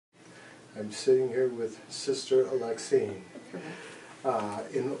I'm sitting here with Sister Alexine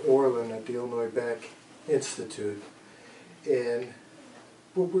in Orland at the Illinois Back Institute. And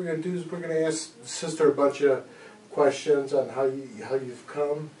what we're going to do is we're going to ask Sister a bunch of questions on how you've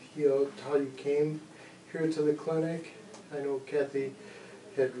come, how you came here to the clinic. I know Kathy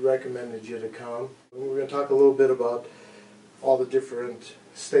had recommended you to come. We're going to talk a little bit about all the different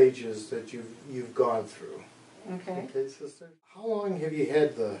stages that you've gone through. Okay. Okay, Sister. How long have you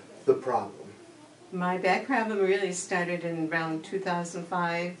had the problem? My back problem really started in around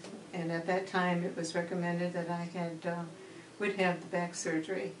 2005, and at that time it was recommended that I would have the back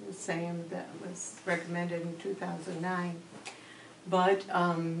surgery, the same that was recommended in 2009. But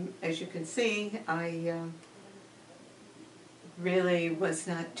as you can see, I really was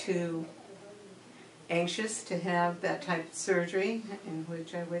not too anxious to have that type of surgery, in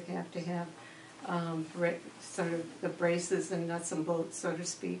which I would have to have sort of the braces and nuts and bolts, so to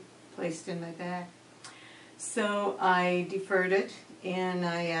speak, placed in my back. So I deferred it, and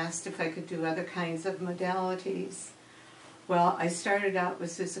I asked if I could do other kinds of modalities. Well, I started out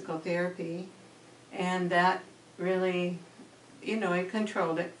with physical therapy, and that really, I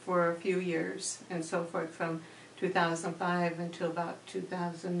controlled it for a few years and so forth, from 2005 until about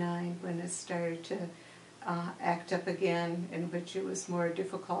 2009, when it started to act up again, in which it was more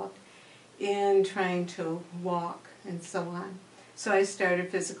difficult in trying to walk and so on. So I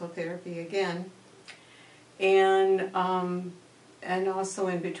started physical therapy again, and also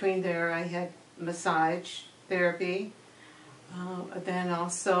in between there I had massage therapy. Then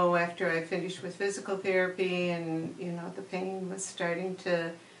also after I finished with physical therapy and the pain was starting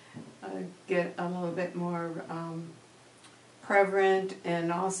to get a little bit more prevalent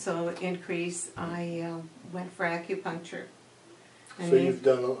and also increase, I went for acupuncture. So you've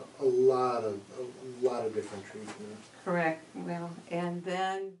done a lot of different treatments. Correct. Well, and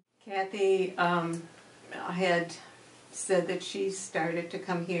then Kathy had said that she started to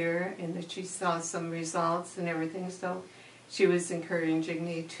come here and that she saw some results and everything, so she was encouraging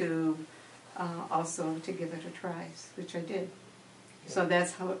me to also to give it a try, which I did. So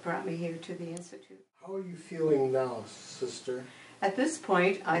that's how it brought me here to the Institute. How are you feeling now, Sister? At this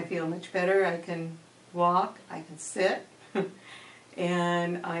point, I feel much better. I can walk, I can sit,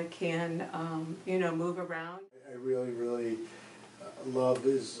 and I can, move around. I really love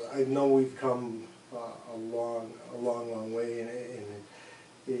is, I know we've come a long way, and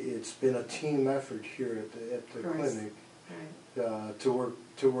it's been a team effort here at the clinic. Right.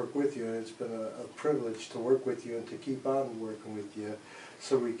 To work with you, and it's been a privilege to work with you and to keep on working with you,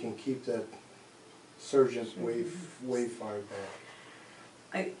 so we can keep that surgeon way far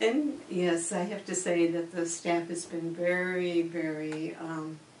back. And yes, I have to say that the staff has been very, very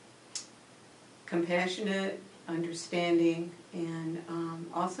compassionate, understanding, and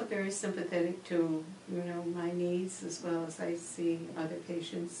also very sympathetic to my needs, as well as I see other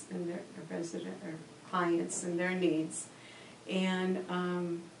patients and their resident or clients and their needs. And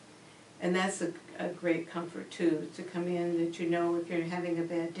that's a great comfort too, to come in that if you're having a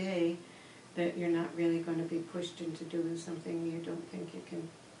bad day, that you're not really going to be pushed into doing something you don't think you can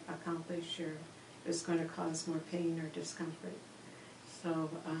accomplish, or it's going to cause more pain or discomfort. So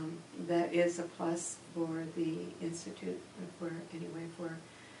that is a plus for the Institute, for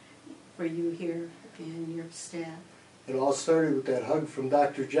you here and your staff. It all started with that hug from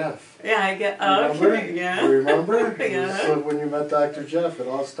Dr. Jeff. Yeah, I get. Remember? Okay, yeah. You remember? Yeah. So when you met Dr. Jeff, it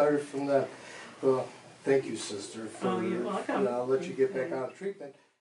all started from that. Well, thank you, Sister. You're welcome. I'll let you get back on treatment.